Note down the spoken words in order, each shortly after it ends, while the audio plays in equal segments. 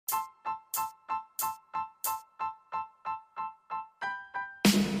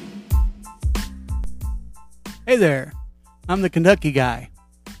Hey there, I'm the Kentucky Guy,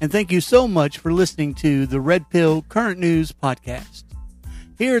 and thank you so much for listening to the Red Pill Current News Podcast.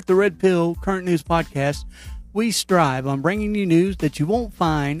 Here at the Red Pill Current News Podcast, we strive on bringing you news that you won't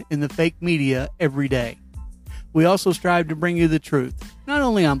find in the fake media every day. We also strive to bring you the truth, not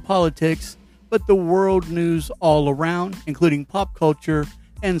only on politics, but the world news all around, including pop culture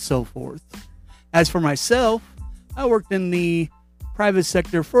and so forth. As for myself, I worked in the private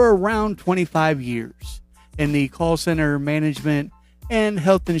sector for around 25 years in the call center management and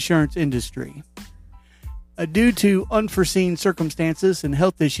health insurance industry. Due to unforeseen circumstances and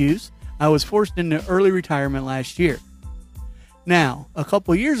health issues, I was forced into early retirement last year. Now, a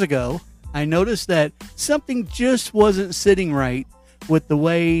couple years ago, I noticed that something just wasn't sitting right with the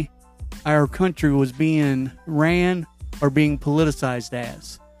way our country was being ran or being politicized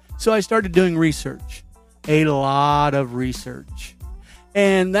as. So I started doing research, a lot of research.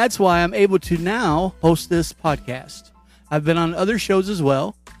 And that's why I'm able to now host this podcast. I've been on other shows as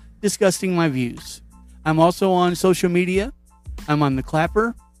well, discussing my views. I'm also on social media. I'm on The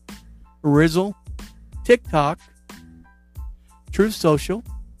Clapper, Rizzle, TikTok, Truth Social,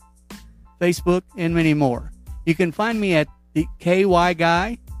 Facebook, and many more. You can find me at the KY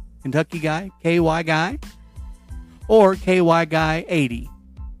Guy, Kentucky Guy, KY Guy, or KY Guy 80.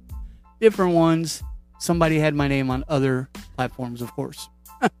 Different ones. Somebody had my name on other platforms, of course.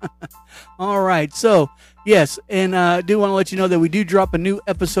 All right. So, yes. And I do want to let you know that we do drop a new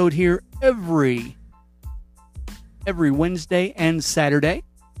episode here every Wednesday and Saturday.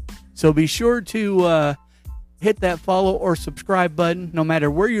 So be sure to hit that follow or subscribe button no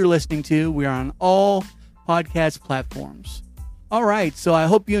matter where you're listening to. We are on all podcast platforms. All right. So I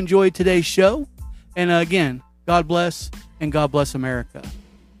hope you enjoyed today's show. And again, God bless and God bless America.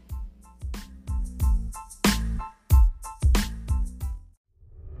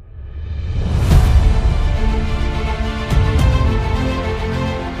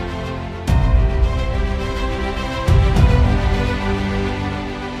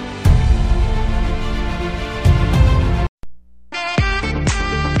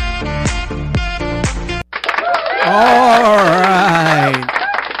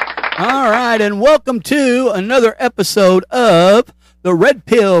 All right, and welcome to another episode of the Red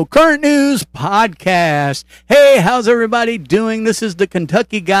Pill Current News Podcast. Hey, how's everybody doing? This is the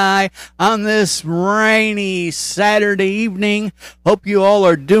Kentucky Guy on this rainy Saturday evening. Hope you all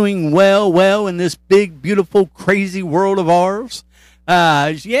are doing well in this big, beautiful, crazy world of ours.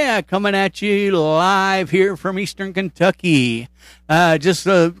 Coming at you live here from Eastern Kentucky. Just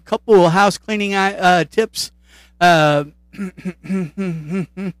a couple of house cleaning tips.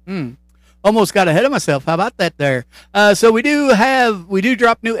 Almost got ahead of myself. How about that there? So we do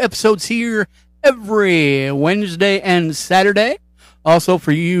drop new episodes here every Wednesday and Saturday. Also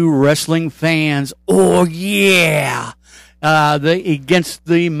for you wrestling fans. Oh yeah. The Against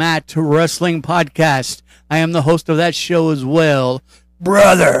the Mat Wrestling Podcast. I am the host of that show as well,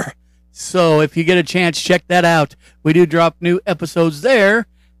 brother. So if you get a chance, check that out. We do drop new episodes there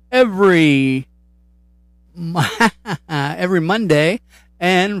every Monday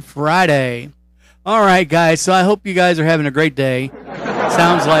and Friday. All right, guys. So I hope you guys are having a great day.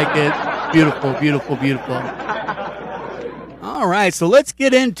 Sounds like it. Beautiful, beautiful, beautiful. All right. So let's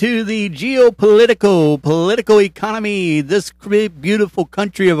get into the political economy, this beautiful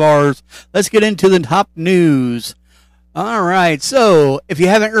country of ours. Let's get into the top news. All right. So if you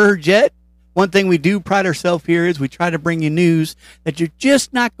haven't heard yet, one thing we do pride ourselves here is we try to bring you news that you're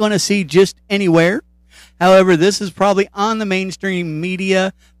just not going to see just anywhere. However, this is probably on the mainstream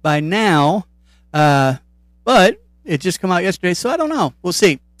media by now, but it just came out yesterday, so I don't know. We'll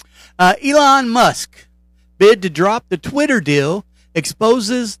see. Elon Musk bid to drop the Twitter deal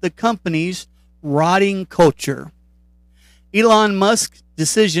exposes the company's rotting culture. Elon Musk's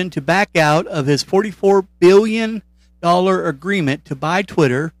decision to back out of his $44 billion agreement to buy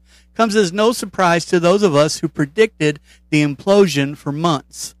Twitter comes as no surprise to those of us who predicted the implosion for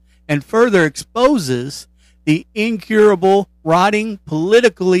months, and further exposes the incurable, rotting,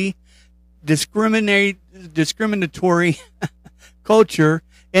 politically discriminatory culture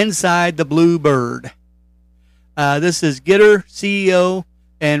inside the Blue Bird. This is Getter CEO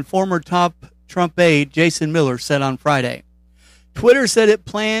and former top Trump aide Jason Miller said on Friday. Twitter said it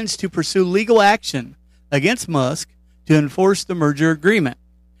plans to pursue legal action against Musk to enforce the merger agreement.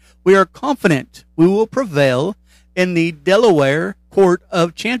 We are confident we will prevail in the Delaware Court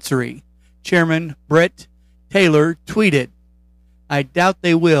of Chancery, Chairman Brett Taylor tweeted. I doubt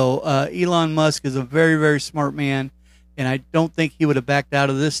they will. Elon Musk is a very, very smart man, and I don't think he would have backed out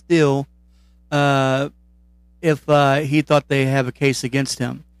of this deal if he thought they have a case against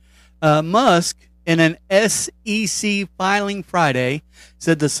him. Musk in an SEC filing Friday,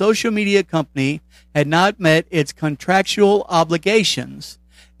 said the social media company had not met its contractual obligations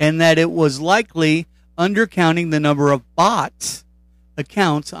and that it was likely undercounting the number of bots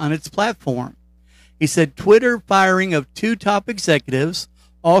accounts on its platform. He said Twitter firing of 2 top executives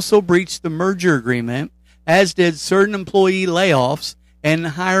also breached the merger agreement, as did certain employee layoffs and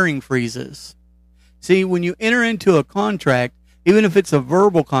hiring freezes. See, when you enter into a contract, even if it's a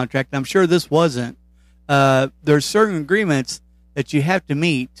verbal contract, I'm sure this wasn't, there's certain agreements that you have to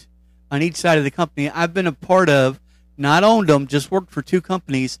meet on each side of the company. I've been a part of, not owned them, just worked for 2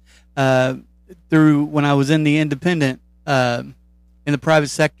 companies through when I was in the independent, in the private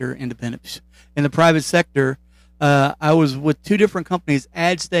sector, in the private sector. I was with 2 different companies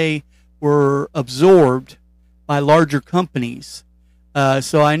as they were absorbed by larger companies.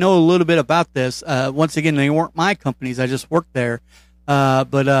 So I know a little bit about this. Once again, they weren't my companies. I just worked there.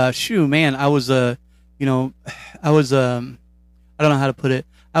 But shoo, man, I was I don't know how to put it.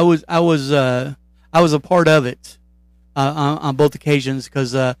 I was a part of it on both occasions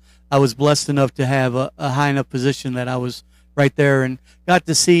because I was blessed enough to have a high enough position that I was right there and got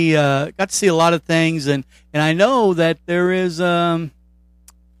to see a lot of things. And I know that there is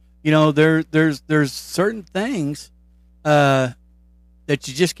there's certain things that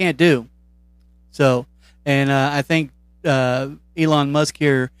you just can't do. So, and I think Elon Musk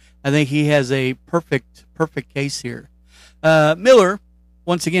here, I think he has a perfect case here. Miller,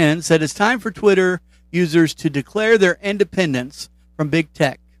 once again, said it's time for Twitter users to declare their independence from big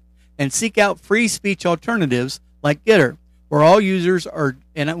tech and seek out free speech alternatives like Getter, where all users are,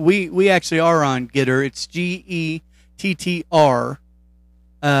 and we actually are on Getter. It's GETTR.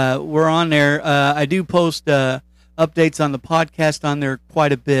 We're on there. I do post updates on the podcast on there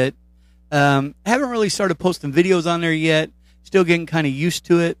quite a bit. Haven't really started posting videos on there yet. Still getting kind of used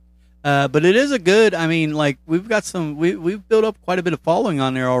to it. But it is a good, I mean, like we've built up quite a bit of following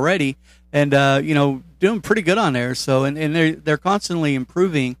on there already and, doing pretty good on there. So, and they're constantly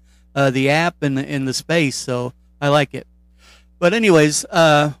improving, the app and the space. So I like it. But anyways,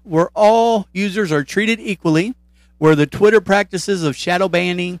 where all users are treated equally, where the Twitter practices of shadow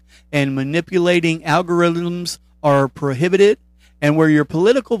banning and manipulating algorithms are prohibited, and where your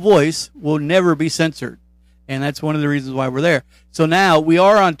political voice will never be censored. And that's one of the reasons why we're there. So now we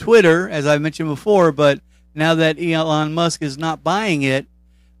are on Twitter, as I mentioned before, but now that Elon Musk is not buying it,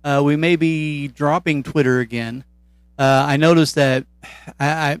 we may be dropping Twitter again. I noticed that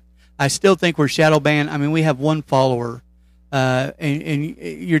I still think we're shadow banned. I mean, we have 1 follower, and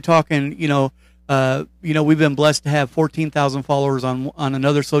you're talking, we've been blessed to have 14,000 followers on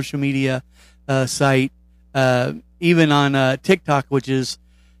another social media site. Even on TikTok, which is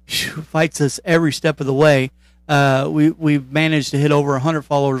fights us every step of the way, we've managed to hit over 100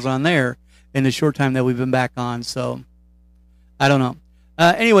 followers on there in the short time that we've been back on. So I don't know.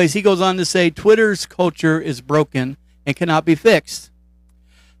 Anyways, he goes on to say Twitter's culture is broken and cannot be fixed.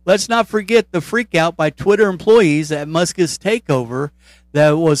 Let's not forget the freak out by Twitter employees at Musk's takeover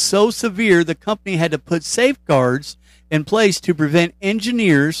that was so severe the company had to put safeguards in place to prevent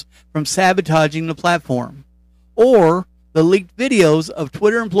engineers from sabotaging the platform, or the leaked videos of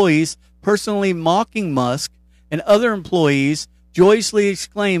Twitter employees personally mocking Musk and other employees joyously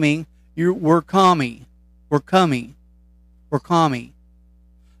exclaiming, "We're commie, we're commie, we're commie."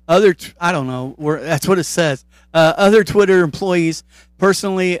 I don't know. That's what it says. Other Twitter employees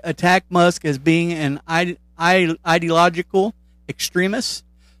personally attacked Musk as being an ideological extremist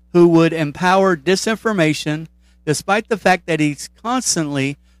who would empower disinformation, despite the fact that he's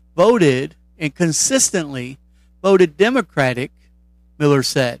constantly voted and consistently voted Democratic, Miller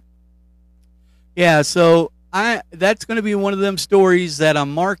said. Yeah, so that's going to be one of them stories that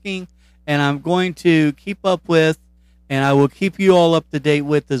I'm marking and I'm going to keep up with, and I will keep you all up to date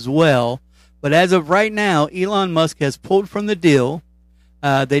with as well. But as of right now, Elon Musk has pulled from the deal.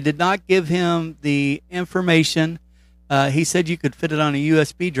 They did not give him the information. He said you could fit it on a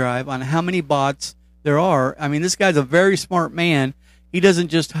USB drive on how many bots there are. I mean, this guy's a very smart man. He doesn't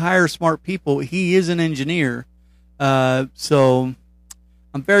just hire smart people. He is an engineer. So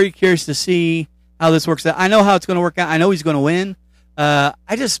I'm very curious to see how this works out. I know how it's going to work out. I know he's going to win. I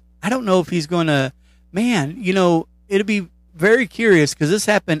don't know if he's going to, it'll be very curious because this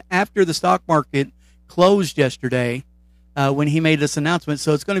happened after the stock market closed yesterday when he made this announcement.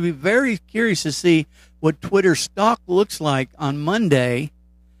 So it's going to be very curious to see what Twitter stock looks like on Monday.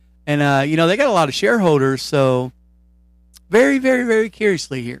 And, they got a lot of shareholders. So very, very, very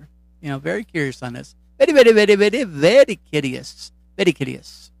curiously here, very curious on this. Very, very, very, very, very curious. Very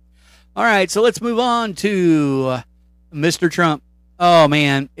curious. All right, so let's move on to Mr. Trump. Oh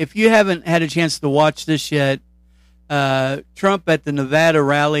man, if you haven't had a chance to watch this yet, Trump at the Nevada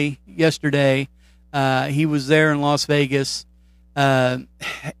rally yesterday, he was there in Las Vegas.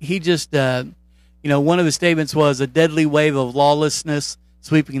 He just, one of his statements was a deadly wave of lawlessness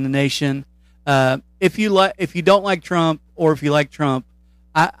sweeping the nation. If you don't like Trump, or if you like Trump,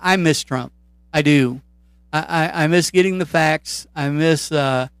 I miss Trump. I do. I miss getting the facts. I miss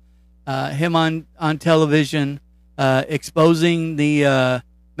him on television, exposing the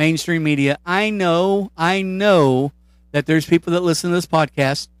mainstream media. I know that there's people that listen to this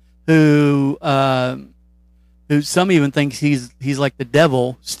podcast who some even think he's like the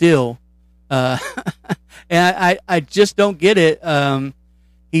devil still, and I just don't get it.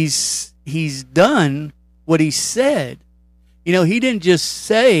 He's done what he said. He didn't just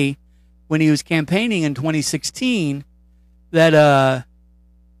say when he was campaigning in 2016 that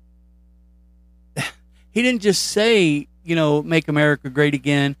he didn't just say, make America great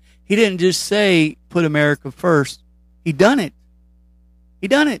again. He didn't just say put America first. He done it.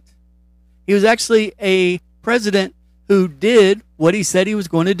 He was actually a president who did what he said he was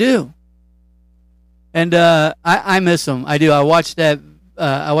going to do. And I miss him. I do. I watched a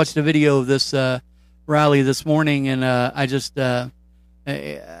video of this rally this morning, and I just I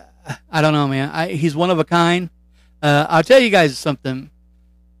don't know, man. He's one of a kind. I'll tell you guys something.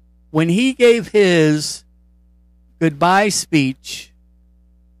 When he gave his goodbye speech,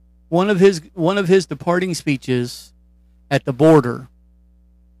 one of his departing speeches at the border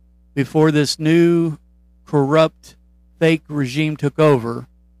before this new corrupt fake regime took over,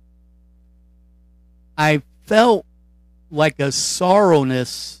 I felt like a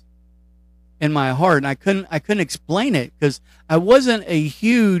sorrowness in my heart, and I couldn't explain it because I wasn't a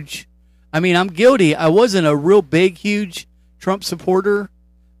huge. I mean, I'm guilty. I wasn't a real big, huge Trump supporter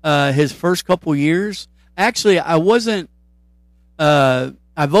his first couple years. Actually, I wasn't. I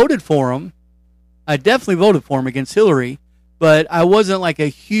voted for him. I definitely voted for him against Hillary, but I wasn't like a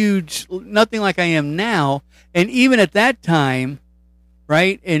huge, nothing like I am now. And even at that time,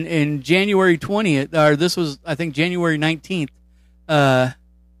 right, in January 20th, or this was, I think, January 19th,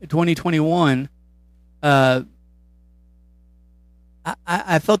 2021, I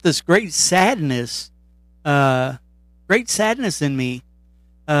felt this great sadness in me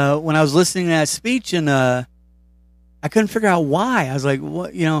when I was listening to that speech, and I couldn't figure out why. I was like,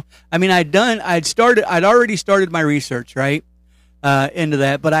 what, I mean, I'd already started my research, right, into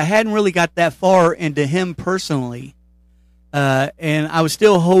that, but I hadn't really got that far into him personally. And I was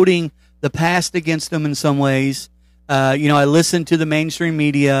still holding the past against him in some ways. I listened to the mainstream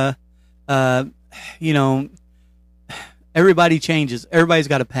media. Everybody changes. Everybody's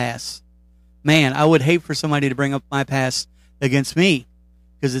got a past. Man, I would hate for somebody to bring up my past against me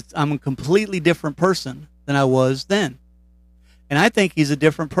because I'm a completely different person than I was then. And I think he's a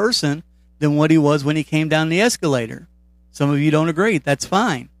different person than what he was when he came down the escalator. Some of you don't agree. That's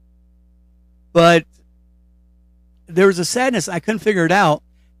fine. But there was a sadness. I couldn't figure it out.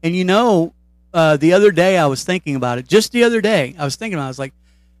 And the other day I was thinking about it. Just the other day I was thinking about it. I was like,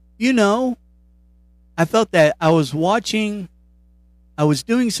 I felt that I was doing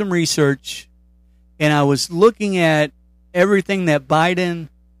some research, and I was looking at everything that Biden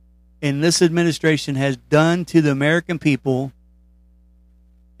and this administration has done to the American people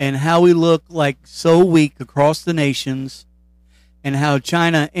and how we look like so weak across the nations, and how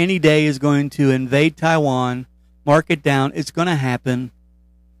China any day is going to invade Taiwan, mark it down. It's going to happen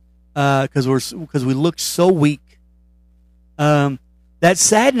because we look so weak. That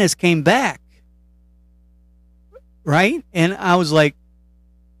sadness came back, right? And I was like,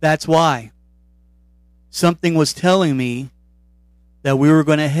 that's why. Something was telling me that we were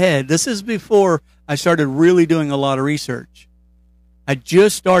going to head. This is before I started really doing a lot of research. I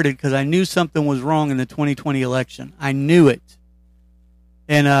just started because I knew something was wrong in the 2020 election. I knew it.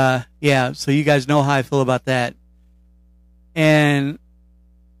 And so you guys know how I feel about that. And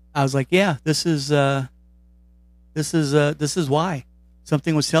I was like, yeah, this is why.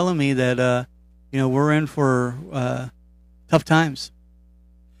 Something was telling me that we're in for tough times.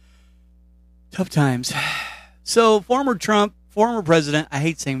 Tough times. So former president, I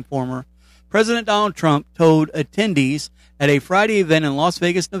hate saying former, President Donald Trump told attendees at a Friday event in Las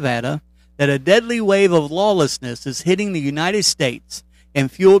Vegas, Nevada, that a deadly wave of lawlessness is hitting the United States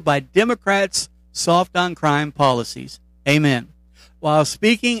and fueled by Democrats' soft on crime policies. Amen. While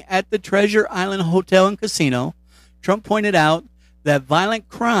speaking at the Treasure Island Hotel and Casino, Trump pointed out that violent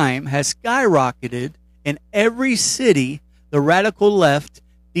crime has skyrocketed in every city the radical left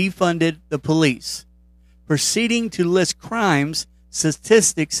defunded the police, proceeding to list crimes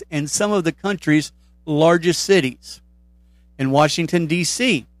statistics in some of the country's largest cities. in Washington,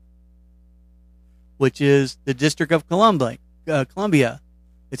 D.C., which is the District of Columbia.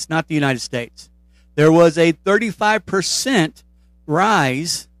 It's not the United States. There was a 35%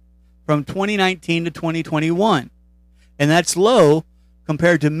 rise from 2019 to 2021. And that's low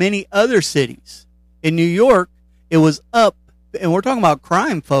compared to many other cities. In New York, it was up, and we're talking about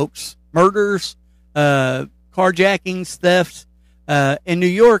crime, folks, murders, carjackings, thefts. In New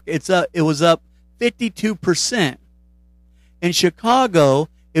York, it was up 52%. In Chicago,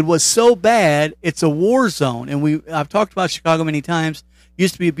 it was so bad, it's a war zone. And I've talked about Chicago many times. It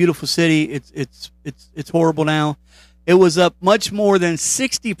used to be a beautiful city. It's horrible now. It was up much more than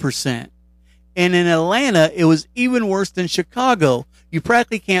 60%. And in Atlanta, it was even worse than Chicago. You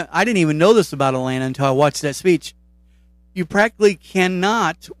practically can't, I didn't even know this about Atlanta until I watched that speech. You practically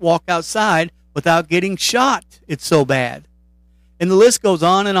cannot walk outside without getting shot. It's so bad. And the list goes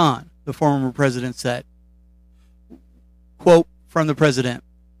on, the former president said. Quote from the president: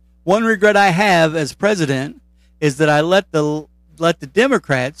 "One regret I have as president is that I let the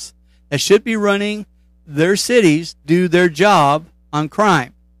Democrats that should be running their cities do their job on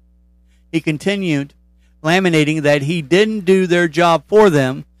crime." He continued, laminating that he didn't do their job for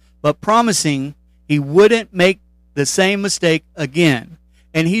them, but promising he wouldn't make the same mistake again.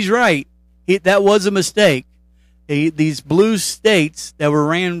 And he's right. That was a mistake. These blue states that were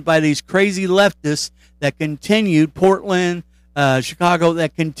ran by these crazy leftists that continued, Portland, Chicago,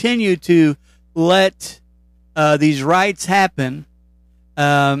 that continued to let these riots happen.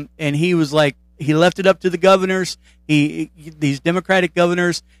 And he was like, he left it up to the governors. These Democratic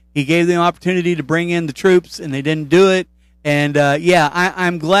governors, he gave them the opportunity to bring in the troops, and they didn't do it. And,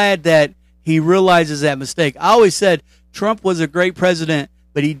 I'm glad that he realizes that mistake. I always said Trump was a great president,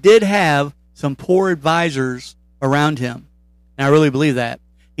 but he did have some poor advisors around him. And I really believe that.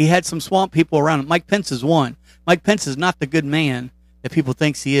 He had some swamp people around him. Mike Pence is one. Mike Pence is not the good man that people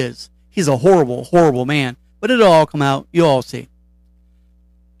think he is. He's a horrible, horrible man. But it'll all come out. You'll all see.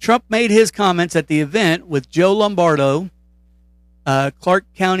 Trump made his comments at the event with Joe Lombardo, Clark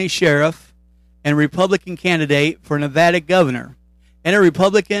County Sheriff, and Republican candidate for Nevada governor, and a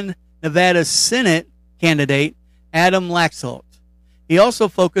Republican Nevada Senate candidate, Adam Laxalt. He also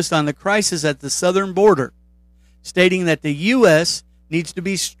focused on the crisis at the southern border, stating that the U.S. needs to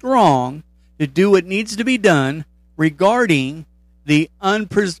be strong to do what needs to be done regarding the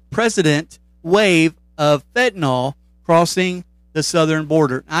unprecedented wave of fentanyl crossing the southern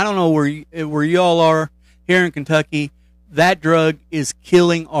border. I don't know where y'all are here in Kentucky. That drug is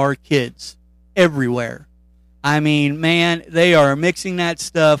killing our kids everywhere. I mean, man, they are mixing that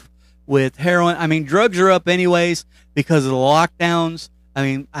stuff with heroin. I mean, drugs are up anyways because of the lockdowns. I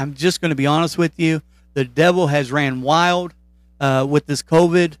mean, I'm just going to be honest with you. The devil has ran wild with this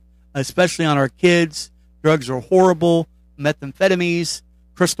COVID, especially on our kids. Drugs are horrible. Methamphetamines,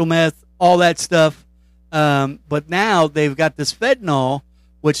 crystal meth, all that stuff. But now they've got this fentanyl,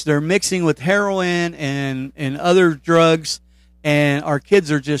 which they're mixing with heroin and other drugs, and our kids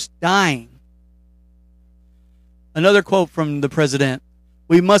are just dying. Another quote from the president: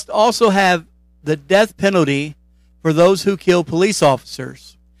 "We must also have the death penalty for those who kill police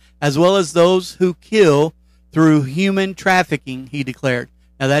officers, as well as those who kill through human trafficking," he declared.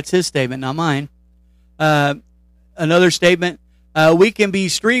 Now, that's his statement, not mine. Another statement: "We can be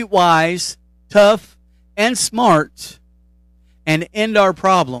streetwise, tough, and smart and end our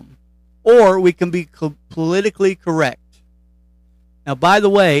problem, or we can be politically correct." Now, by the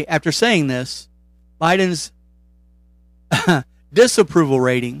way, after saying this, Biden's disapproval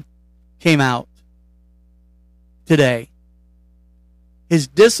rating came out today. His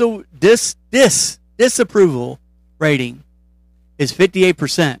disapproval rating is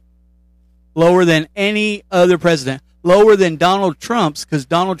 58%, lower than any other president, lower than Donald Trump's, because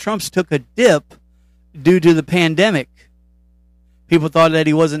Donald Trump's took a dip due to the pandemic. People thought that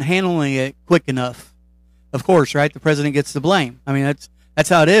he wasn't handling it quick enough. Of course, right? The president gets the blame. I mean, that's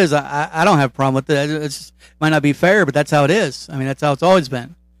how it is. I don't have a problem with it. It might not be fair, but that's how it is. I mean, that's how it's always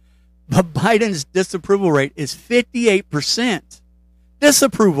been. But Biden's disapproval rate is 58%.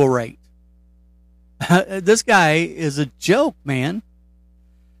 Disapproval rate. This guy is a joke, man.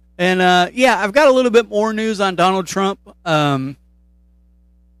 And, I've got a little bit more news on Donald Trump. But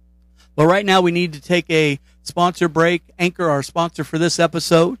right now we need to take a sponsor break. Anchor, our sponsor for this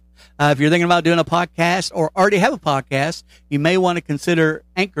episode. If you're thinking about doing a podcast or already have a podcast, you may want to consider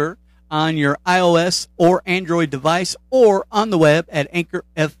Anchor on your iOS or Android device or on the web at Anchor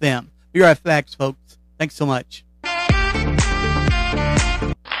FM. Be right back, folks. Thanks so much.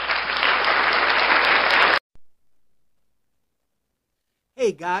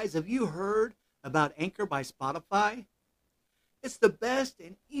 Hey guys, have you heard about Anchor by Spotify? It's the best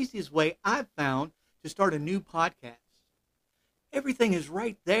and easiest way I've found to start a new podcast. Everything is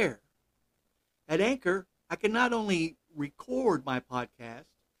right there. At Anchor, I can not only record my podcast,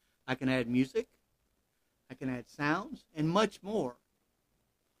 I can add music, I can add sounds, and much more.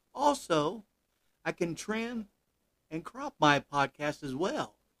 Also, I can trim and crop my podcast as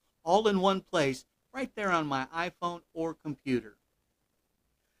well, all in one place, right there on my iPhone or computer.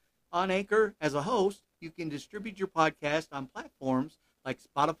 On Anchor, as a host, you can distribute your podcast on platforms like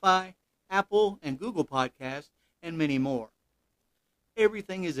Spotify, Apple, and Google Podcasts, and many more.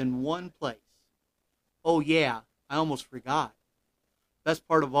 Everything is in one place. Oh yeah, I almost forgot. Best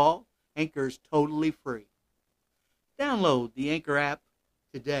part of all, Anchor is totally free. Download the Anchor app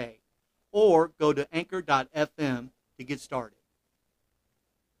today or go to anchor.fm to get started.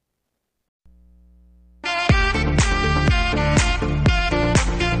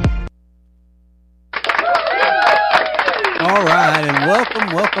 All right,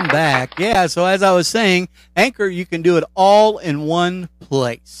 and welcome back. Yeah, so as I was saying, Anchor, you can do it all in one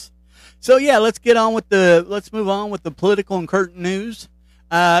place. So yeah, let's move on with the political and current news.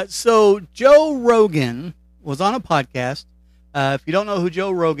 So Joe Rogan was on a podcast. If you don't know who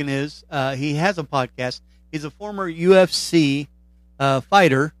Joe Rogan is, he has a podcast. He's a former UFC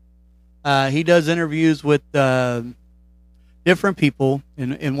fighter. He does interviews with different people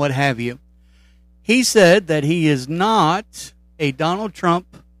and what have you. He said that he is not a Donald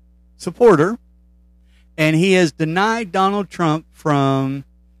Trump supporter, and he has denied Donald Trump from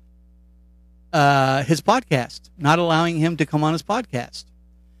his podcast, not allowing him to come on his podcast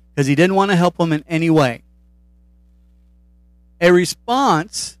because he didn't want to help him in any way. A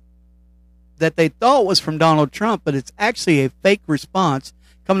response that they thought was from Donald Trump, but it's actually a fake response.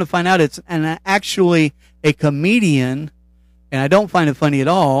 Come to find out, it's actually a comedian, and I don't find it funny at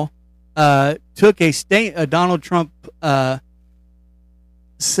all. Took a Donald Trump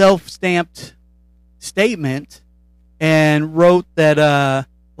self-stamped statement and wrote that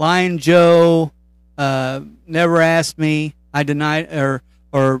Lion Joe never asked me. I denied,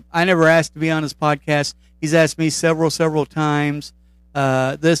 or I never asked to be on his podcast. He's asked me several times,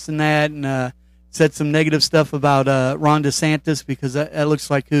 this and that, and said some negative stuff about Ron DeSantis because that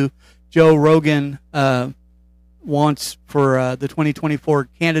looks like who Joe Rogan wants for the 2024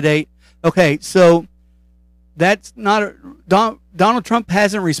 candidate. Okay, so that's not Donald Trump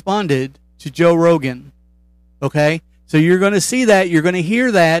hasn't responded to Joe Rogan. Okay, so you're going to see that, you're going to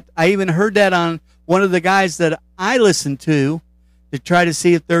hear that. I even heard that on one of the guys that I listen to try to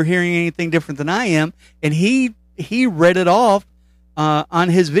see if they're hearing anything different than I am, and he read it off on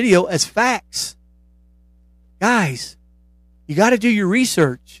his video as facts. Guys, you got to do your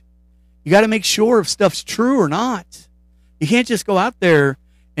research. You got to make sure if stuff's true or not. You can't just go out there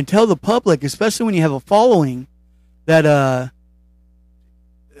and tell the public, especially when you have a following, that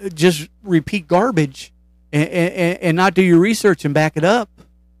just repeat garbage and not do your research and back it up.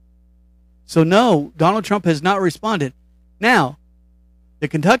 So no, Donald Trump has not responded. Now, the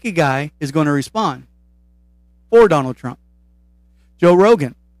Kentucky guy is going to respond for Donald Trump. Joe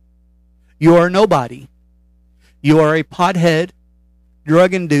Rogan, you are nobody. You are a pothead,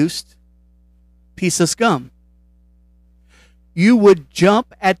 drug-induced piece of scum. You would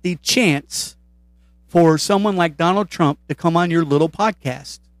jump at the chance for someone like Donald Trump to come on your little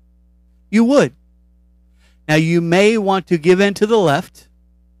podcast. You would. Now, you may want to give in to the left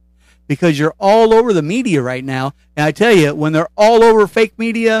because you're all over the media right now. And I tell you, when they're all over fake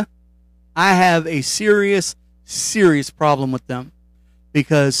media, I have a serious problem with them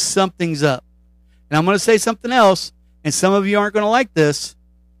because something's up. And I'm going to say something else, and some of you aren't going to like this,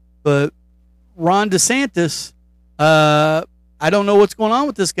 but Ron DeSantis, I don't know what's going on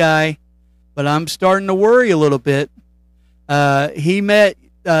with this guy, but I'm starting to worry a little bit. He met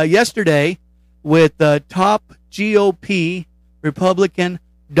yesterday with top GOP Republican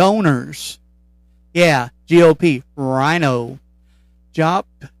donors. Yeah, GOP, Rhino. Top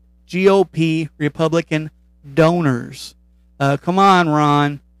GOP Republican donors. Come on,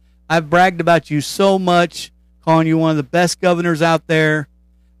 Ron. I've bragged about you so much, calling you one of the best governors out there.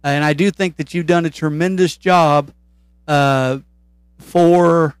 And I do think that you've done a tremendous job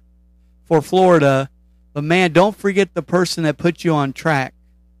for Florida. But man, don't forget the person that put you on track.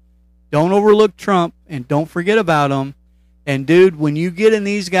 Don't overlook Trump and don't forget about him. And dude, when you get in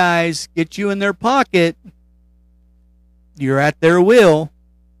these guys, get you in their pocket, you're at their will.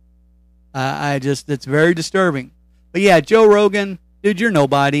 It's very disturbing. But yeah, Joe Rogan, dude, you're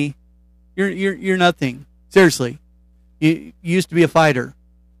nobody. You're nothing. Seriously. You used to be a fighter.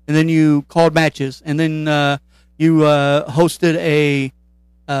 And then you called matches. And then you hosted a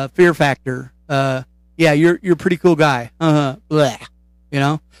Fear Factor. Yeah, you're a pretty cool guy. Blah. You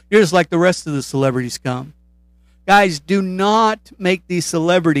know, you're just like the rest of the celebrity scum. Guys, do not make these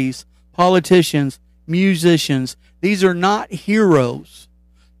celebrities, politicians, musicians. These are not heroes.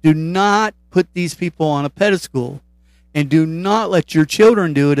 Do not put these people on a pedestal, and do not let your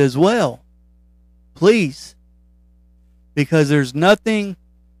children do it as well. Please. Because there's nothing,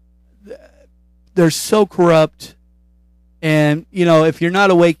 they're so corrupt. And, you know, if you're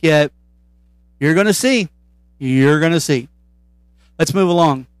not awake yet, you're going to see. You're going to see. Let's move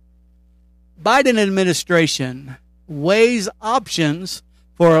along. Biden administration weighs options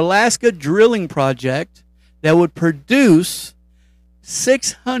for Alaska drilling project that would produce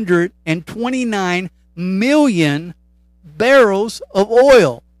 629 million barrels of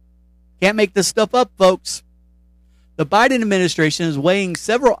oil. Can't make this stuff up, folks. The Biden administration is weighing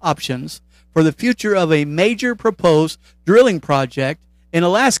several options for the future of a major proposed drilling project in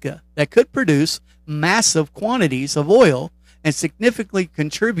Alaska that could produce massive quantities of oil and significantly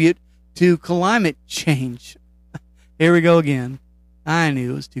contribute to climate change. Here we go again. I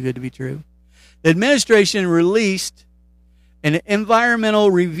knew it was too good to be true. The administration released an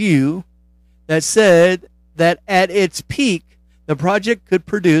environmental review that said that at its peak, the project could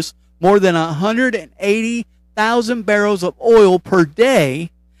produce more than 180,000 barrels of oil per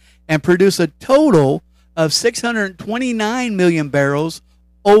day and produce a total of 629 million barrels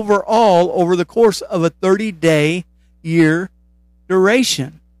overall over the course of a 30-day year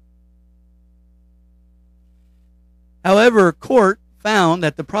duration. However, a court found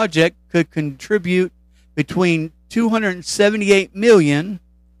that the project could contribute between 278 million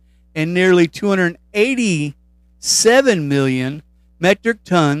and nearly 287 million metric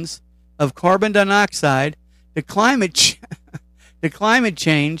tons of carbon dioxide to climate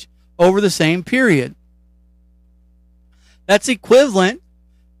change over the same period. That's equivalent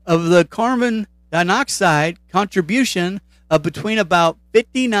of the carbon dioxide contribution of between about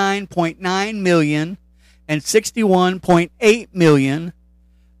 59.9 million and 61.8 million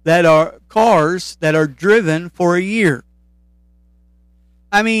that are cars that are driven for a year.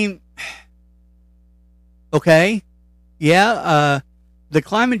 I mean, okay, yeah, the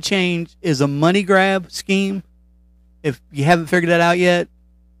climate change is a money grab scheme. If you haven't figured that out yet,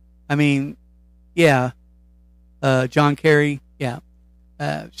 I mean, yeah, John Kerry, yeah.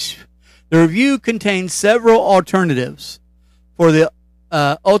 The review contains several alternatives for the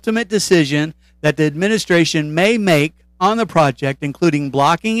ultimate decision that the administration may make on the project, including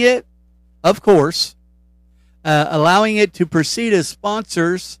blocking it, of course, allowing it to proceed as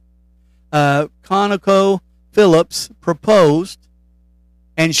sponsors ConocoPhillips proposed,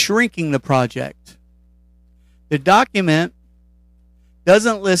 and shrinking the project. The document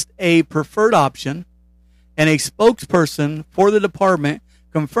doesn't list a preferred option, and a spokesperson for the department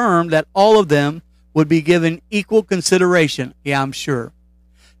confirmed that all of them would be given equal consideration. Yeah, I'm sure.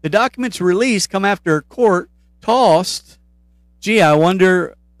 The documents released come after a court tossed, gee, I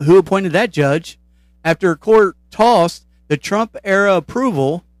wonder who appointed that judge, after a court tossed the Trump-era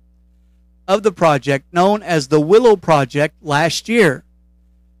approval of the project known as the Willow Project last year.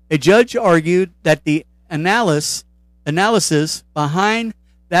 A judge argued that the analysis behind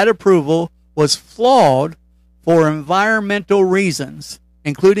that approval was flawed for environmental reasons,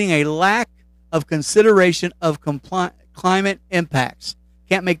 including a lack of consideration of climate impacts.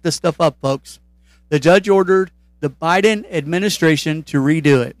 Can't make this stuff up, folks. The judge ordered the Biden administration to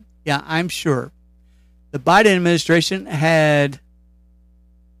redo it. Yeah, I'm sure. The Biden administration had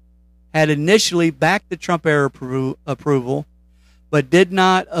initially backed the Trump-era approval, but did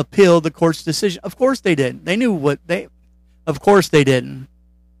not appeal the court's decision. Of course they didn't. They knew what they... Of course they didn't.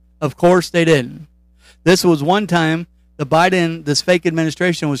 Of course they didn't. This was one time this fake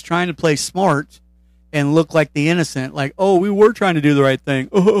administration was trying to play smart and look like the innocent. Like, oh, we were trying to do the right thing.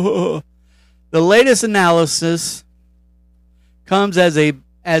 The latest analysis comes as the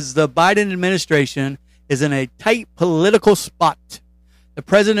Biden administration is in a tight political spot. The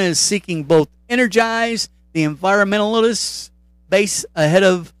president is seeking both energize the environmentalists base ahead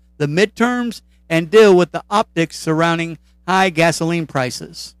of the midterms and deal with the optics surrounding high gasoline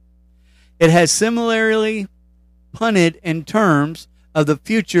prices. It has similarly punted in terms of the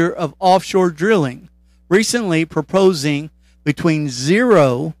future of offshore drilling, recently proposing between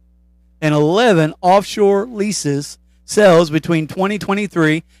 0 and 11 offshore leases sales between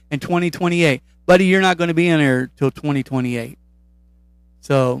 2023 and 2028. Buddy, you're not going to be in there till 2028.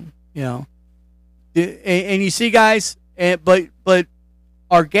 So, you know, and you see, guys, but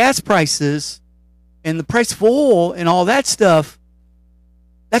our gas prices and the price of oil and all that stuff,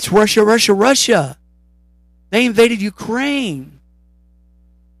 that's Russia. They invaded Ukraine.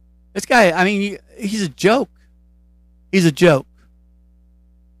 It's guy, I mean, he's a joke. He's a joke.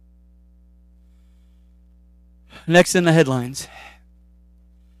 Next in the headlines.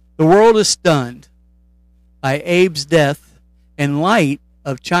 The world is stunned by Abe's death in light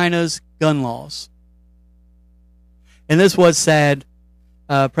of China's gun laws. And this was sad.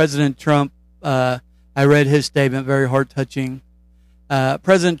 President Trump, I read his statement, very heart-touching.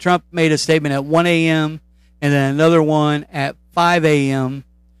 President Trump made a statement at 1 a.m. and then another one at 5 a.m.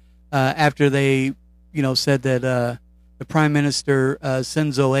 After they, said that the Prime Minister,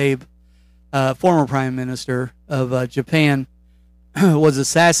 Shinzo Abe, former Prime Minister of Japan, was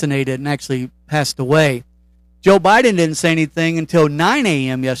assassinated and actually passed away. Joe Biden didn't say anything until 9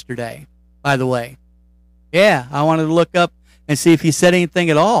 a.m. yesterday, by the way. Yeah, I wanted to look up and see if he said anything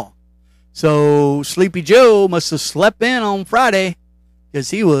at all. So Sleepy Joe must have slept in on Friday because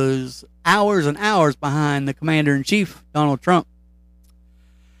he was hours and hours behind the Commander-in-Chief, Donald Trump.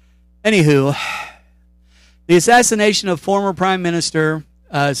 Anywho, the assassination of former Prime Minister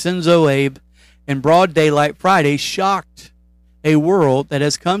Shinzo Abe in broad daylight Friday shocked a world that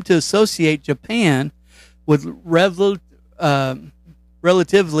has come to associate Japan with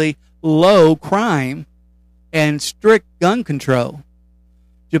relatively low crime and strict gun control.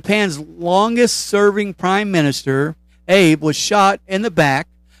 Japan's longest-serving prime minister, Abe, was shot in the back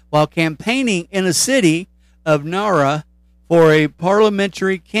while campaigning in the city of Nara for a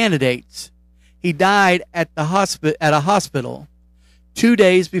parliamentary candidate. He died at a hospital 2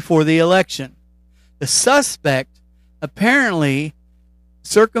 days before the election. The suspect apparently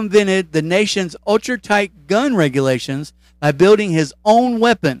circumvented the nation's ultra-tight gun regulations by building his own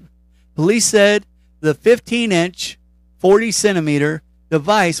weapon. Police said the 15-inch, 40-centimeter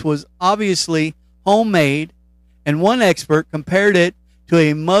device was obviously homemade, and one expert compared it to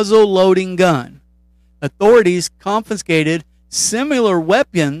a muzzle-loading gun. Authorities confiscated similar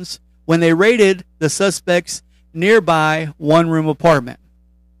weapons when they raided the suspect's nearby one-room apartment.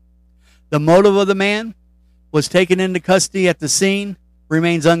 The motive of the man was taken into custody at the scene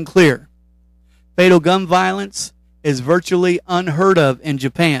remains unclear. Fatal gun violence is virtually unheard of in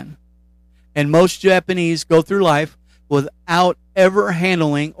Japan, and most Japanese go through life without ever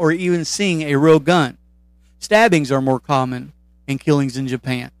handling or even seeing a real gun. Stabbings are more common in killings in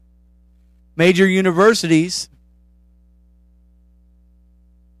Japan. Major universities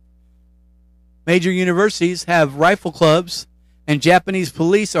have rifle clubs, and Japanese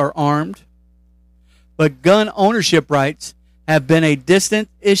police are armed, but gun ownership rights have been a distant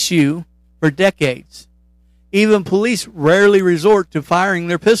issue for decades. Even police rarely resort to firing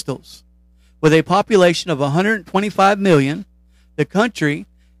their pistols. With a population of 125 million, the country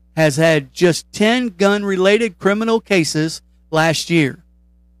has had just 10 gun-related criminal cases last year.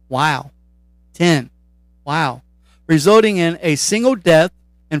 Wow. 10. Wow. Resulting in a single death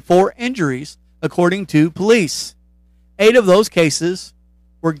and 4 injuries, according to police. 8 of those cases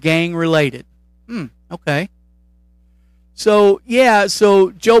were gang-related. Okay. So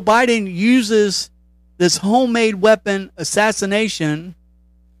Joe Biden uses this homemade weapon assassination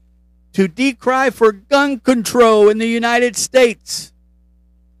to decry for gun control in the United States.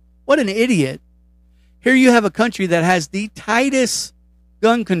 What an idiot. Here you have a country that has the tightest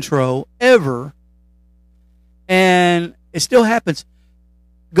gun control ever, and it still happens.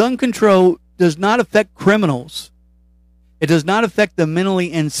 Gun control does not affect criminals. It does not affect the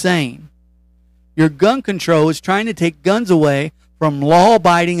mentally insane. Your gun control is trying to take guns away from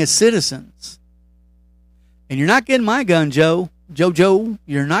law-abiding citizens. And you're not getting my gun, Joe. Joe,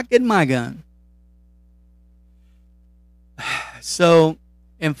 you're not getting my gun. So,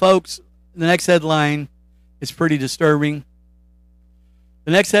 and folks, the next headline is pretty disturbing.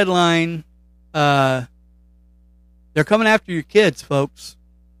 The next headline, they're coming after your kids, folks.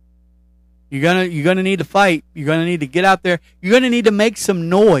 You're gonna need to fight. You're gonna need to get out there. You're gonna need to make some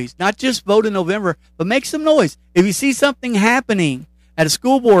noise. Not just vote in November, but make some noise. If you see something happening at a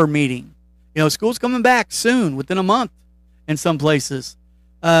school board meeting, school's coming back soon, within a month in some places.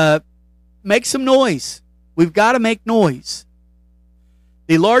 Make some noise. We've got to make noise.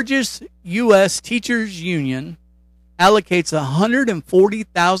 The largest U.S. teachers union allocates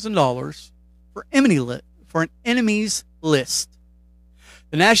 $140,000 for an enemies list.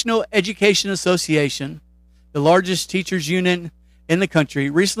 The National Education Association, the largest teachers union in the country,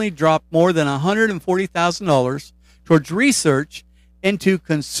 recently dropped more than $140,000 towards research into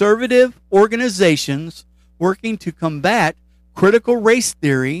conservative organizations working to combat critical race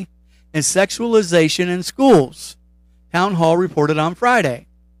theory and sexualization in schools. Town Hall reported on Friday.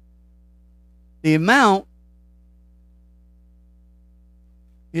 The amount,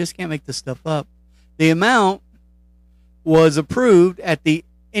 you just can't make this stuff up. The amount was approved at the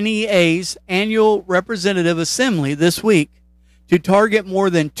NEA's annual representative assembly this week to target more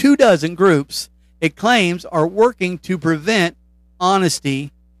than 24 groups it claims are working to prevent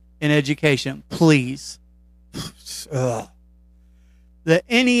honesty in education. Please. Ugh. The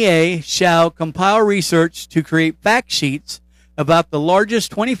NEA shall compile research to create fact sheets about the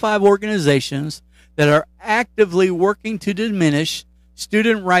largest 25 organizations that are actively working to diminish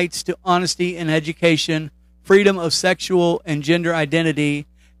student rights to honesty in education, freedom of sexual and gender identity,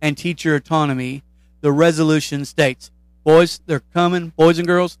 and teacher autonomy, the resolution states. Boys, they're coming. Boys and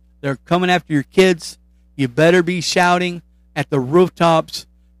girls, they're coming after your kids. You better be shouting at the rooftops.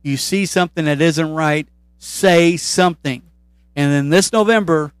 You see something that isn't right, say something. And then this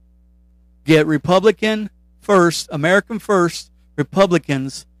November, get Republican first, American first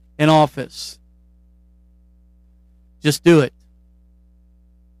Republicans in office. Just do it.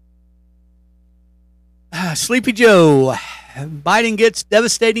 Sleepy Joe. Biden gets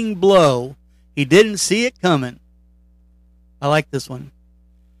devastating blow. He didn't see it coming. I like this one.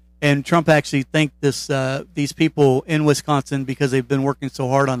 And Trump actually thanked these people in Wisconsin because they've been working so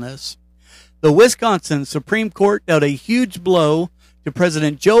hard on this. The Wisconsin Supreme Court dealt a huge blow to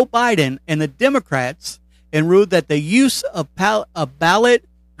President Joe Biden and the Democrats and ruled that the use of ballot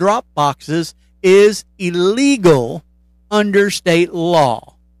drop boxes is illegal under state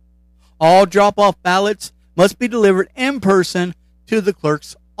law. All drop-off ballots must be delivered in person to the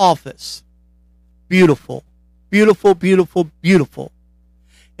clerk's office. Beautiful. Beautiful, beautiful, beautiful.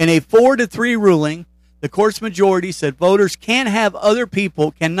 In a 4-3 ruling, the court's majority said voters cannot have other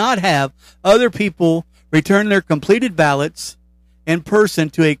people return their completed ballots in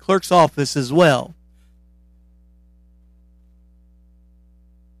person to a clerk's office as well.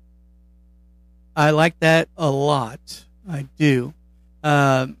 I like that a lot. I do.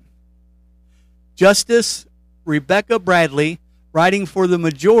 Justice Rebecca Bradley, writing for the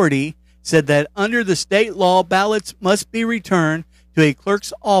majority, said that under the state law, ballots must be returned to a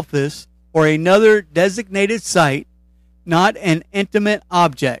clerk's office or another designated site, not an intimate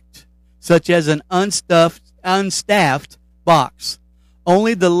object, such as an unstaffed box.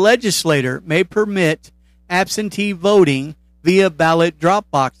 Only the legislator may permit absentee voting via ballot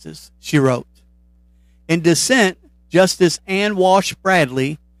drop boxes, she wrote. In dissent, Justice Ann Walsh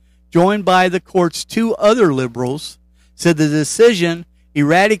Bradley, joined by the court's two other liberals, said the decision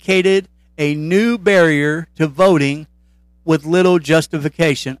eradicated a new barrier to voting with little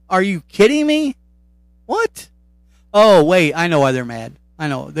justification. Are you kidding me? What? Oh, wait, I know why they're mad. I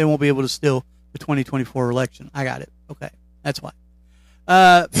know. They won't be able to steal the 2024 election. I got it. Okay, that's why.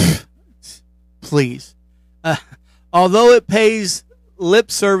 Please. Although it pays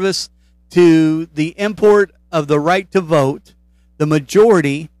lip service to the import of the right to vote, the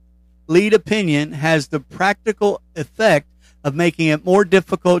majority lead opinion has the practical effect of making it more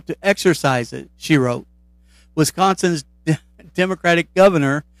difficult to exercise it, she wrote. Wisconsin's Democratic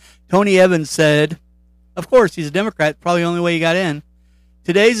governor, Tony Evans, said, of course, he's a Democrat, probably the only way he got in.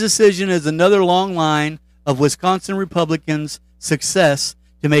 Today's decision is another long line of Wisconsin Republicans' success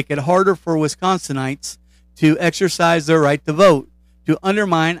to make it harder for Wisconsinites to exercise their right to vote, to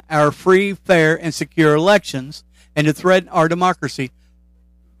undermine our free, fair, and secure elections, and to threaten our democracy.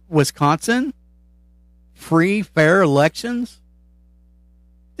 Wisconsin? Free, fair elections?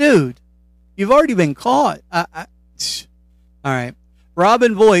 Dude, you've already been caught. All right.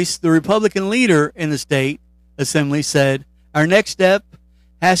 Robin Boyce, the Republican leader in the state assembly, said, our next step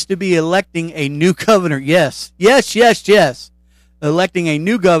has to be electing a new governor. Yes. Electing a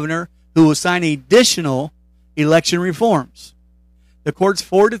new governor who will sign additional election reforms. The court's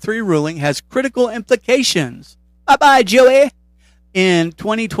 4-3 ruling has critical implications. Bye-bye, Joey. In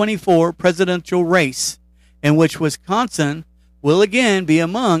 2024 presidential race, in which Wisconsin will again be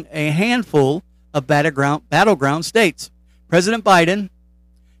among a handful of battleground states. President Biden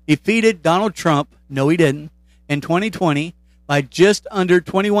defeated Donald Trump, no he didn't, in 2020 by just under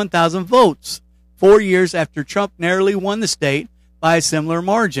 21,000 votes, 4 years after Trump narrowly won the state by a similar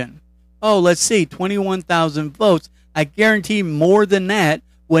margin. Oh, let's see, 21,000 votes. I guarantee more than that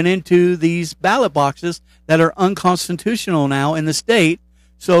went into these ballot boxes that are unconstitutional now in the state.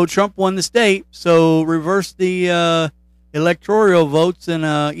 So Trump won the state, so reverse the electoral votes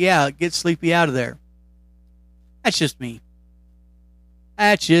and, get Sleepy out of there. That's just me.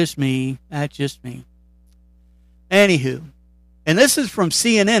 Anywho, and this is from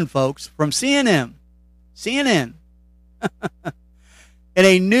CNN, folks, from CNN. In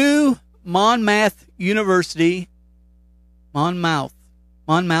a new Monmouth University poll,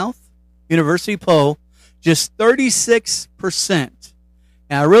 just 36%,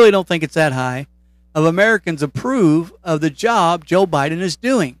 and I really don't think it's that high, of Americans approve of the job Joe Biden is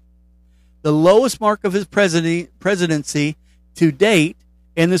doing, the lowest mark of his presidency to date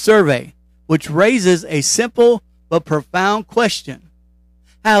in the survey, which raises a simple but profound question.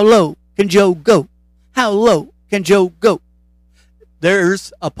 How low can Joe go? How low can Joe go?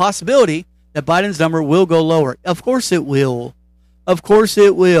 There's a possibility that Biden's number will go lower. Of course it will. Of course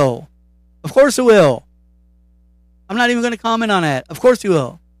it will. Of course it will. I'm not even going to comment on that. Of course he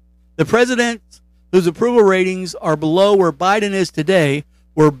will. The president whose approval ratings are below where Biden is today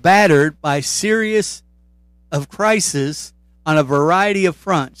were battered by series of crises on a variety of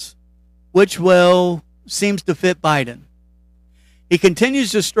fronts, which, well, seems to fit Biden. He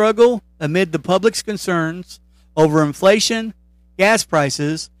continues to struggle amid the public's concerns over inflation, gas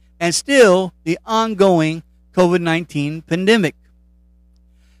prices, and still the ongoing COVID-19 pandemic.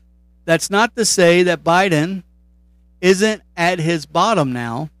 That's not to say that Biden isn't at his bottom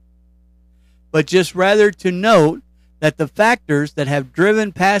now, but just rather to note that the factors that have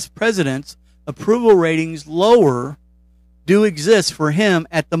driven past presidents' approval ratings lower do exist for him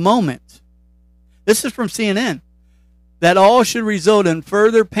at the moment. This is from CNN. That all should result in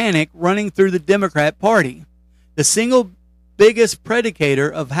further panic running through the Democrat Party. The single biggest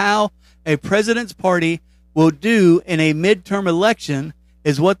predicator of how a president's party will do in a midterm election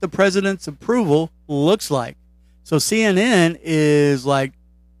is what the president's approval looks like. So CNN is like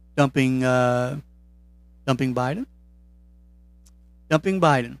dumping Biden. Dumping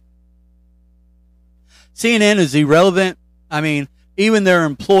Biden. CNN is irrelevant. I mean, even their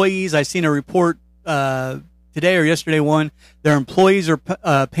employees, I seen a report today or yesterday their employees are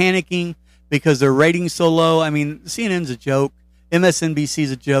panicking because their ratings so low. I mean, CNN's a joke.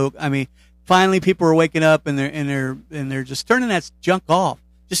 MSNBC's a joke. I mean, finally people are waking up and they're just turning that junk off.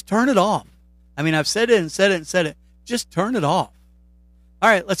 Just turn it off. I mean, I've said it and said it and said it. Just turn it off. All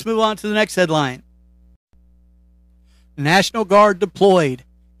right, let's move on to the next headline. National Guard deployed.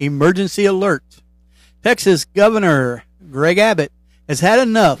 Emergency alert. Texas Governor Greg Abbott has had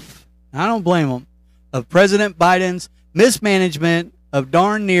enough, I don't blame him, of President Biden's mismanagement of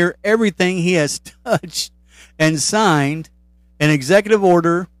darn near everything he has touched, and signed an executive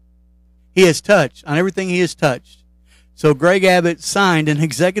order he has touched, on everything he has touched. So Greg Abbott signed an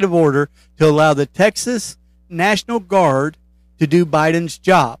executive order to allow the Texas National Guard to do Biden's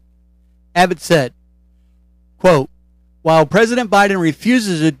job. Abbott said, quote, while President Biden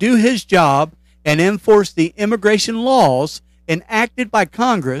refuses to do his job and enforce the immigration laws enacted by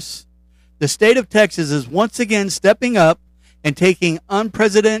Congress, the state of Texas is once again stepping up and taking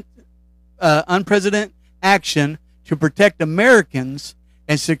unprecedented action to protect Americans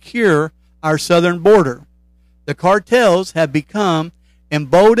and secure our southern border. The cartels have become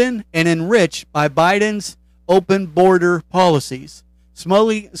emboldened and enriched by Biden's open border policies,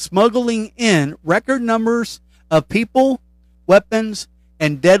 smuggling in record numbers of people, weapons,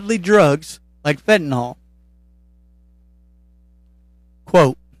 and deadly drugs like fentanyl.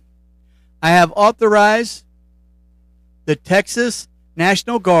 Quote, I have authorized the Texas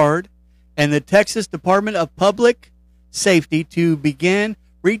National Guard and the Texas Department of Public Safety to begin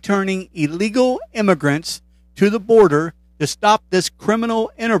returning illegal immigrants to the border to stop this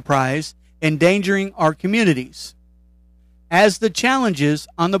criminal enterprise endangering our communities. As the challenges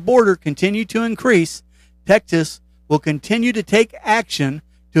on the border continue to increase, Texas will continue to take action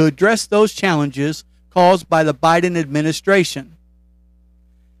to address those challenges caused by the Biden administration.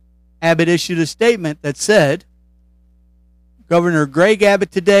 Abbott issued a statement that said, Governor Greg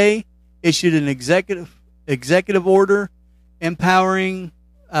Abbott today issued an executive order empowering,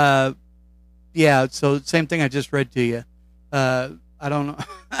 so same thing I just read to you. I don't know.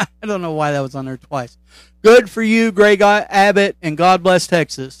 I don't know why that was on there twice. Good for you, Greg Abbott, and God bless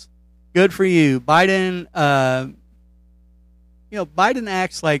Texas. Good for you. Biden, Biden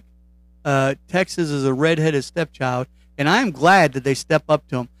acts like Texas is a redheaded stepchild, and I'm glad that they step up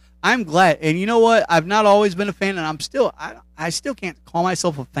to him. I'm glad. And you know what? I've not always been a fan, and I still can't call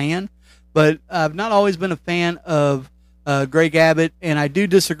myself a fan, but I've not always been a fan of Greg Abbott, and I do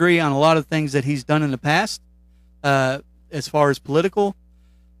disagree on a lot of things that he's done in the past as far as political.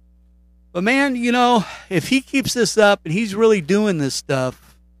 But man, if he keeps this up and he's really doing this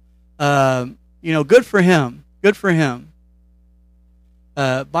stuff, good for him. Good for him.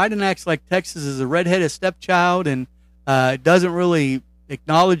 Biden acts like Texas is a redheaded stepchild and doesn't really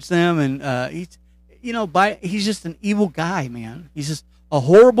acknowledge them, and he's just an evil guy, man. He's just a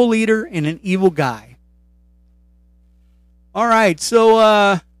horrible leader and an evil guy. All right,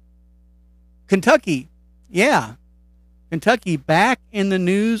 so Kentucky, Kentucky back in the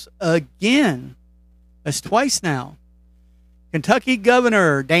news again. That's twice now. Kentucky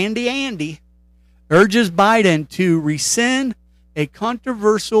Governor Dandy Andy urges Biden to rescind a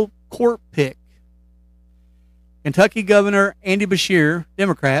controversial court pick. Kentucky Governor Andy Beshear,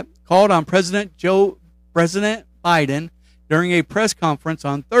 Democrat, called on President Biden during a press conference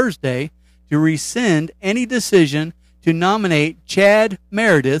on Thursday to rescind any decision to nominate Chad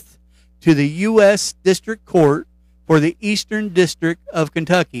Meredith to the U.S. District Court for the Eastern District of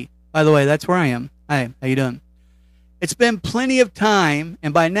Kentucky. By the way, that's where I am. Hi, how you doing? It's been plenty of time,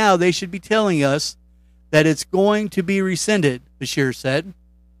 and by now they should be telling us that it's going to be rescinded, Beshear said.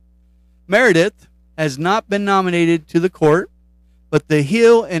 Meredith has not been nominated to the court, but The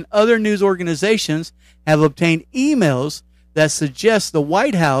Hill and other news organizations have obtained emails that suggest the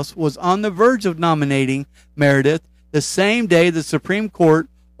White House was on the verge of nominating Meredith the same day the Supreme Court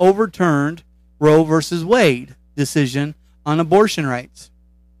overturned Roe v. Wade decision on abortion rights.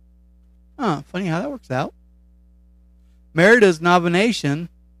 Funny how that works out. Meredith's nomination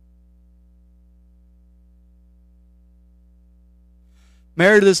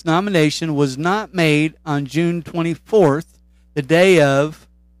was not made on June 24th, the day of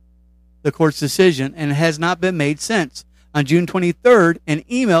the court's decision, and has not been made since. On June 23rd, an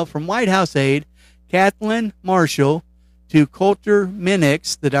email from White House aide Kathleen Marshall to Coulter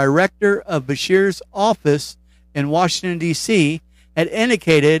Minix, the director of Beshear's office in Washington, D.C., had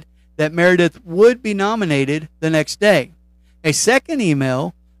indicated that Meredith would be nominated the next day. A second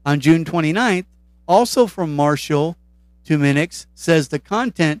email on June 29th, also from Marshall to Minix, says the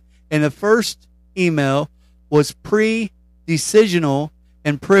content in the first email was pre-decisional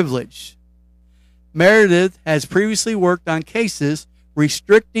and privileged. Meredith has previously worked on cases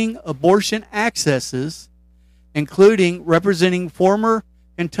restricting abortion accesses, including representing former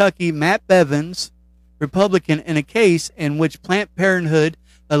Kentucky Matt Bevins, Republican, in a case in which Planned Parenthood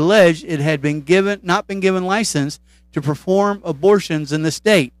alleged it had not been given license to perform abortions in the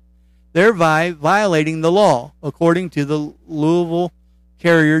state, thereby violating the law, according to the Louisville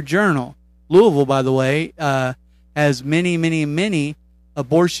Courier Journal. Louisville, by the way, has many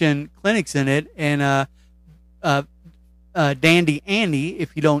abortion clinics in it, and Dandy Andy,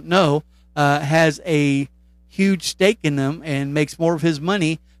 if you don't know, has a huge stake in them and makes more of his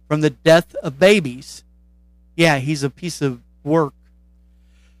money from the death of babies. Yeah, he's a piece of work.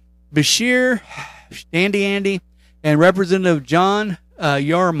 Beshear, Dandy Andy, and Representative John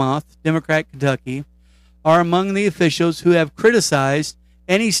Yarmouth, Democrat, Kentucky, are among the officials who have criticized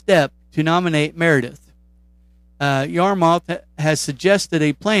any step to nominate Meredith. Yarmouth has suggested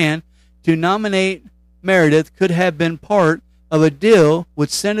a plan to nominate Meredith could have been part of a deal with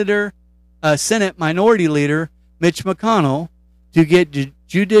Senate Minority Leader Mitch McConnell to get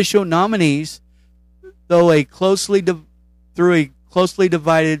judicial nominees through a closely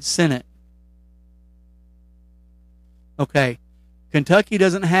divided Senate. Okay, Kentucky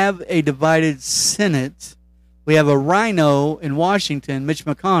doesn't have a divided Senate. We have a rhino in Washington, Mitch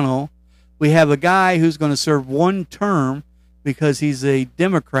McConnell. We have a guy who's going to serve one term because he's a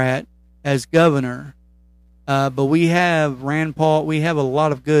Democrat as governor. But we have Rand Paul. We have a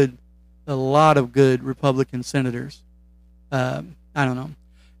lot of good Republican senators. I don't know.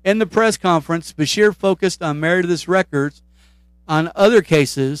 In the press conference, Beshear focused on Meredith's records on other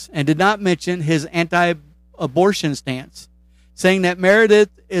cases and did not mention his anti-abortion stance, saying that Meredith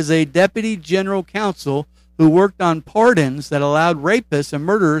is a deputy general counsel who worked on pardons that allowed rapists and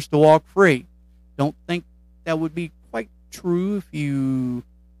murderers to walk free. Don't think that would be quite true if you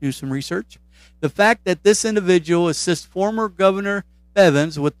do some research. The fact that this individual assists former Governor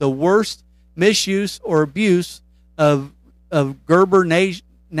Bevins with the worst misuse or abuse of Gerber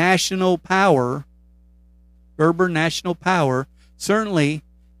national power, certainly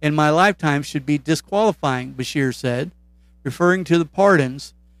in my lifetime should be disqualifying, Beshear said, referring to the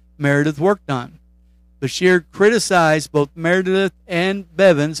pardons Meredith worked on. Beshear criticized both Meredith and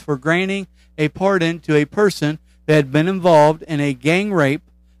Bevins for granting a pardon to a person who had been involved in a gang rape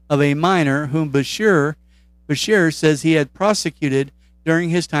of a minor whom Beshear says he had prosecuted during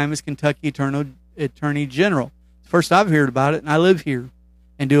his time as Kentucky Attorney General. First I've heard about it, and I live here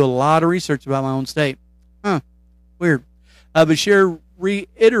and do a lot of research about my own state. Weird. Beshear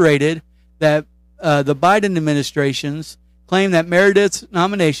reiterated that the Biden administration's claim that Meredith's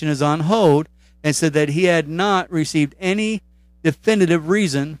nomination is on hold and said that he had not received any definitive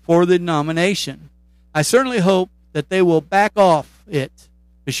reason for the nomination. I certainly hope that they will back off it,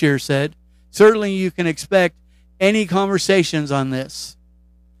 Beshear said. Certainly you can expect any conversations on this.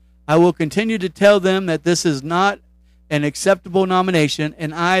 I will continue to tell them that this is not an acceptable nomination,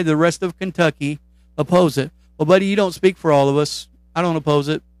 and I, the rest of Kentucky, oppose it. Well, buddy, you don't speak for all of us. I don't oppose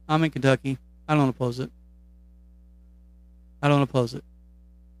it. I'm in Kentucky. I don't oppose it.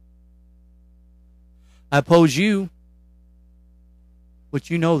 I oppose you, which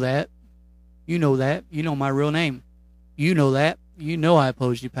you know that. You know that. You know my real name. You know that. You know I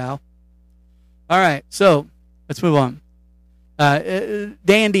oppose you, pal. All right, so let's move on.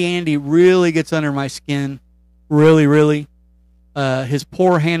 Dandy Andy really gets under my skin. Really, really. His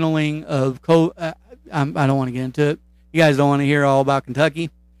poor handling of I don't want to get into it. You guys don't want to hear all about Kentucky.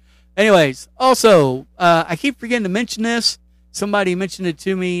 Anyways, also, I keep forgetting to mention this. Somebody mentioned it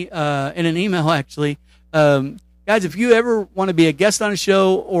to me in an email, actually. Guys, if you ever want to be a guest on a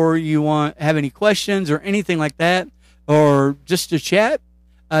show, or you have any questions or anything like that, or just to chat,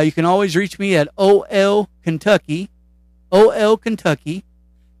 you can always reach me at olkentucky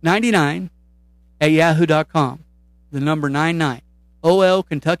 99 at yahoo.com. The number 99.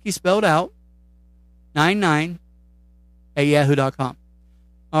 Kentucky spelled out 99 at yahoo.com.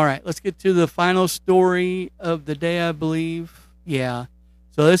 All right, let's get to the final story of the day, I believe. Yeah.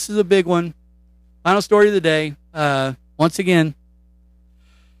 So this is a big one. Final story of the day. Once again,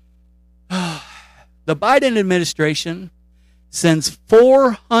 the Biden administration sends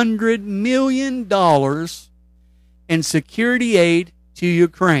 $400 million in security aid to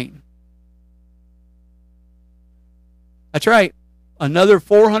Ukraine. That's right. Another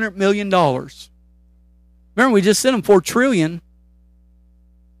 $400 million. Remember, we just sent them $4 trillion.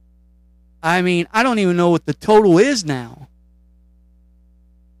 I mean, I don't even know what the total is now.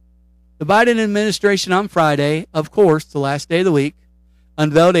 The Biden administration on Friday, of course, the last day of the week,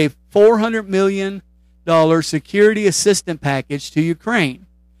 unveiled a $400 million security assistance package to Ukraine,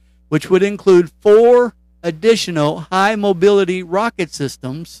 which would include 4 additional high-mobility rocket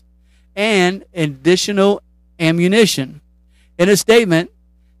systems and additional ammunition. In a statement,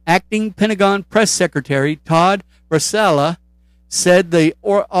 acting Pentagon Press Secretary Todd Rosella said the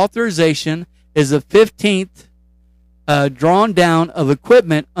authorization is the 15th drawn down of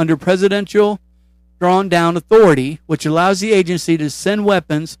equipment under presidential drawn down authority, which allows the agency to send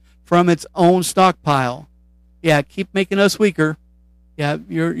weapons from its own stockpile. Yeah, keep making us weaker. Yeah,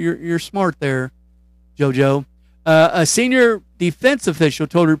 you're smart there, JoJo. A senior defense official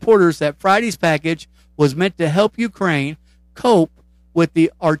told reporters that Friday's package was meant to help Ukraine cope with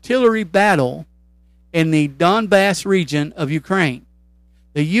the artillery battle in the Donbass region of Ukraine.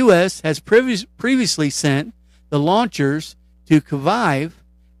 The U.S. has previously sent the launchers to Kyiv,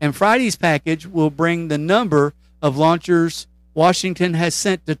 and Friday's package will bring the number of launchers Washington has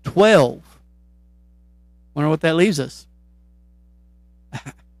sent to 12. Wonder what that leaves us.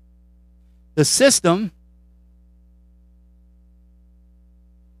 The system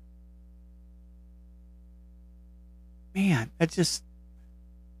it's just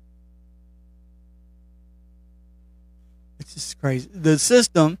crazy. The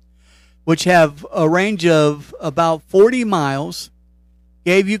system, which have a range of about 40 miles,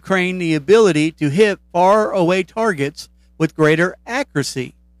 gave Ukraine the ability to hit far away targets with greater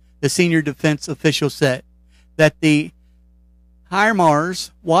accuracy, the senior defense official said. That the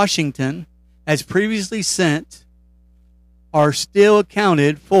HIMARS Washington has previously sent are still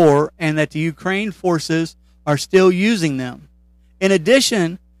accounted for, and that the Ukraine forces are still using them. In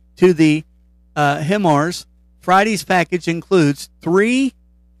addition to the HIMARS, Friday's package includes 3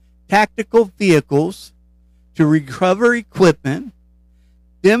 tactical vehicles to recover equipment,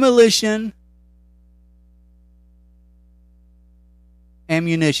 demolition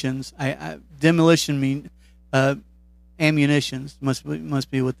ammunitions. Ammunitions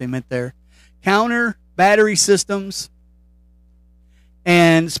must be what they meant there. Counter battery systems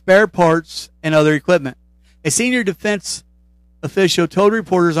and spare parts and other equipment. A senior defense official told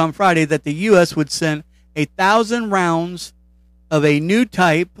reporters on Friday that the U.S. would send 1,000 rounds of a new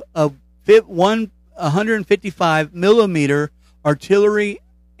type of 155 millimeter artillery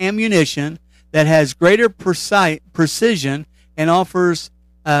ammunition that has greater precision and offers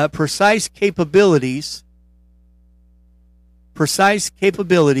precise capabilities for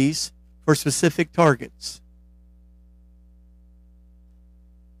specific targets.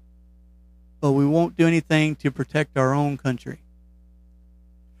 But we won't do anything to protect our own country.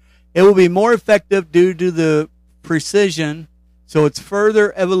 It will be more effective due to the precision, so it's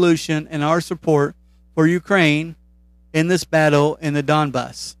further evolution in our support for Ukraine in this battle in the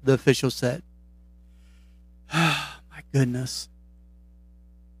Donbass, the official said. My goodness.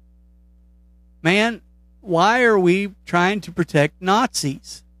 Man, why are we trying to protect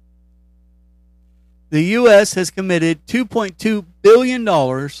Nazis? The U.S. has committed $2.2 billion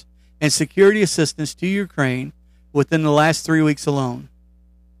in security assistance to Ukraine within the last 3 weeks alone,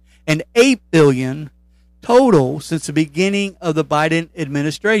 and $8 billion total since the beginning of the Biden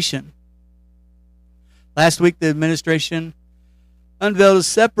administration. Last week, the administration unveiled a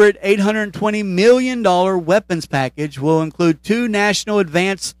separate $820 million weapons package. Will include 2 National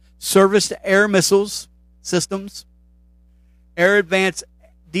Advanced Surface-to-Air Missiles systems, air advanced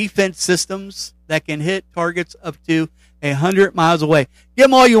defense systems that can hit targets up to 100 miles away. Give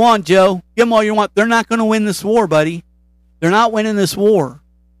them all you want, Joe. Give them all you want. They're not going to win this war, buddy. They're not winning this war.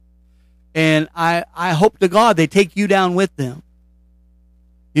 And I hope to God they take you down with them.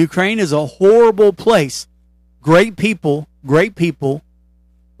 Ukraine is a horrible place. Great people,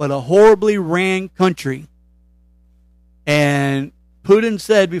 but a horribly ran country. And Putin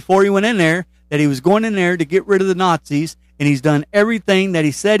said before he went in there that he was going in there to get rid of the Nazis, and he's done everything that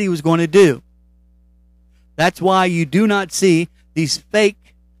he said he was going to do. That's why you do not see these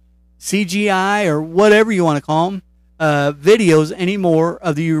fake CGI or whatever you want to call them videos anymore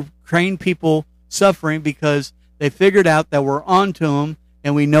of the Ukraine people suffering, because they figured out that we're onto them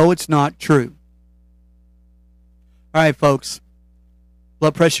and we know it's not true. All right, folks.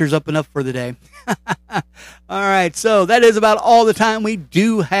 Blood pressure's up enough for the day. All right, so that is about all the time we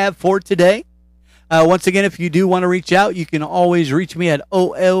do have for today. Once again, if you do want to reach out, you can always reach me at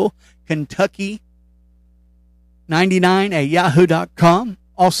olkentucky99@yahoo.com.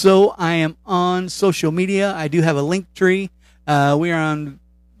 Also, I am on social media. I do have a link tree. We are on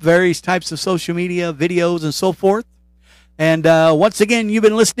various types of social media, videos, and so forth. And once again, you've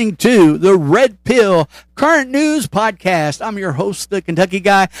been listening to the Red Pill Current News Podcast. I'm your host, the Kentucky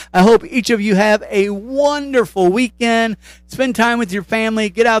Guy. I hope each of you have a wonderful weekend. Spend time with your family.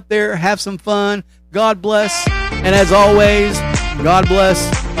 Get out there. Have some fun. God bless. And as always, God bless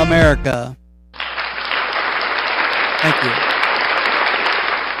America. Thank you.